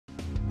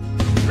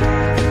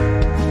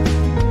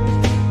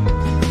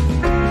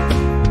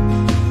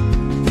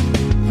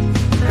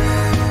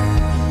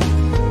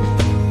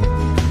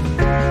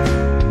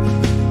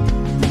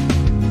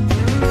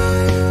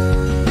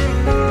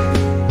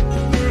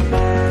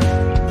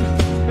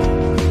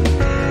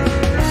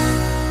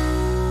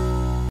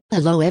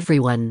Hello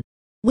everyone.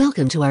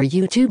 Welcome to our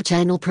YouTube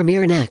channel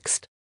Premiere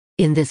Next.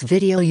 In this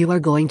video you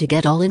are going to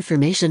get all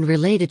information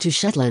related to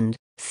Shetland.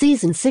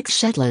 Season 6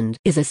 Shetland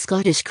is a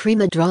Scottish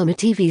crime drama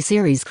TV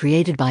series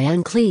created by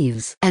Anne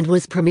Cleeves and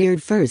was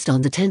premiered first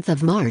on the 10th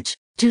of March,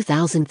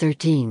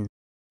 2013.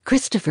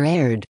 Christopher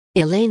Aird,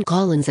 Elaine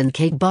Collins and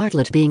Kate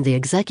Bartlett being the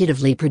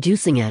executively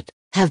producing it,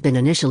 have been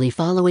initially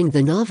following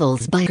the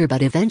novels by her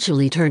but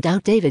eventually turned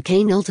out David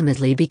Kane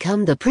ultimately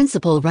become the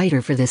principal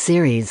writer for the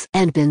series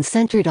and been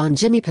centered on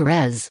Jimmy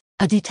Perez,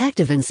 a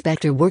detective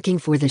inspector working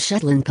for the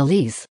Shetland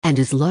police and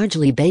is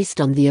largely based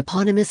on the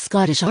eponymous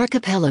Scottish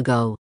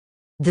archipelago.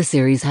 The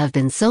series have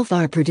been so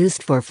far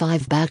produced for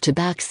 5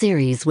 back-to-back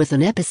series with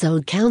an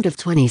episode count of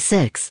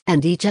 26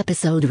 and each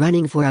episode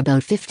running for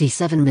about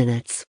 57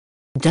 minutes.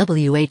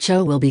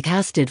 WHO will be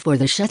casted for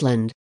the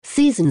Shetland,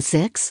 Season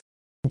 6.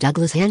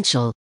 Douglas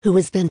Henschel, who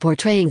has been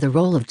portraying the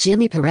role of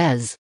Jimmy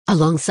Perez,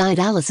 alongside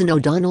Alison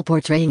O'Donnell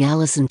portraying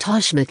Alison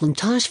Tosh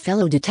McIntosh,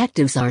 fellow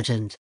detective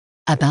sergeant.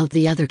 About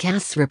the other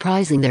casts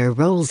reprising their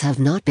roles have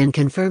not been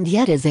confirmed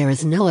yet, as there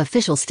is no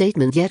official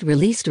statement yet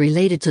released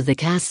related to the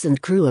casts and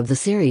crew of the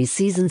series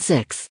Season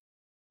 6.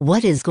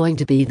 What is going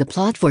to be the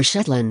plot for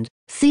Shetland,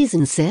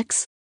 Season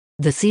 6?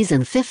 The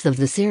Season 5 of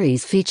the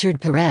series featured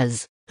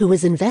Perez, who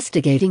was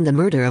investigating the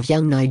murder of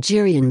young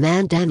Nigerian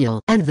man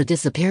Daniel and the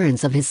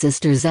disappearance of his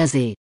sister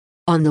Zezi.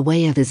 On the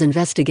way of his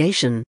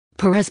investigation,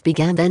 Perez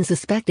began then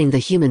suspecting the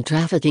human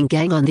trafficking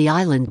gang on the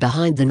island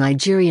behind the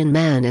Nigerian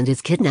man and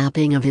his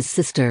kidnapping of his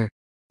sister.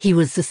 He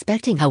was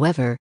suspecting,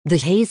 however, the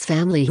Hayes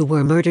family, who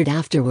were murdered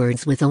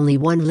afterwards with only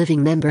one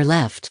living member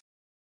left.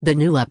 The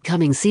new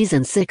upcoming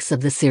Season 6 of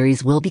the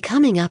series will be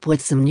coming up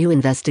with some new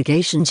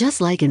investigation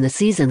just like in the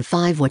Season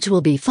 5, which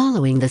will be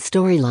following the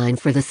storyline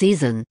for the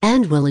season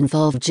and will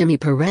involve Jimmy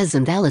Perez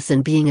and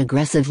Alison being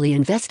aggressively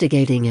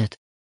investigating it.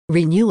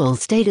 Renewal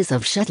status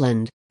of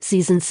Shetland,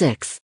 Season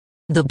 6.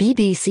 The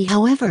BBC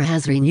however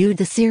has renewed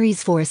the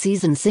series for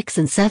Season 6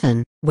 and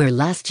 7, where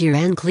last year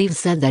Anne Cleeves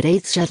said that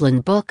 8th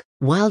Shetland book,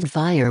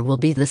 Wildfire, will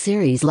be the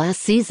series'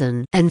 last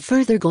season and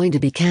further going to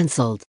be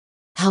cancelled.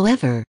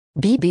 However,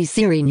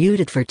 BBC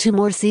renewed it for 2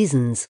 more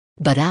seasons,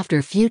 but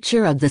after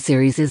future of the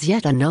series is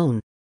yet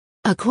unknown.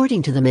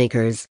 According to the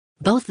makers,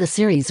 both the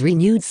series'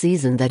 renewed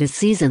season, that is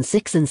Season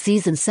 6 and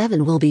Season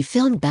 7, will be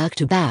filmed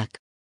back-to-back.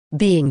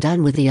 Being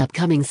done with the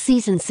upcoming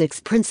Season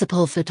 6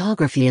 principal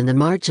photography in the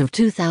March of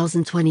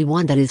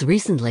 2021, that is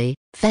recently,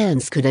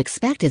 fans could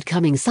expect it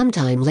coming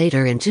sometime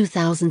later in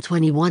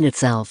 2021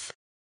 itself.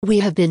 We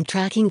have been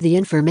tracking the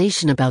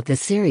information about the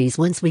series.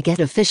 Once we get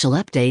official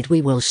update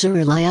we will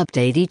surely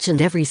update each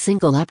and every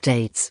single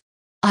updates.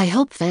 I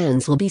hope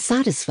fans will be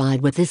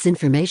satisfied with this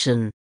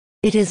information.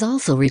 It is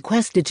also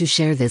requested to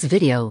share this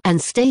video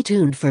and stay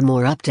tuned for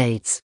more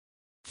updates.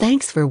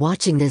 Thanks for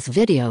watching this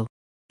video.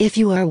 If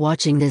you are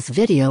watching this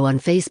video on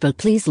Facebook,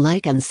 please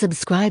like and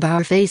subscribe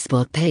our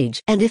Facebook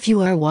page, and if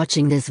you are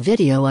watching this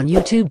video on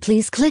YouTube,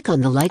 please click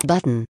on the like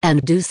button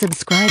and do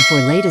subscribe for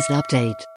latest update.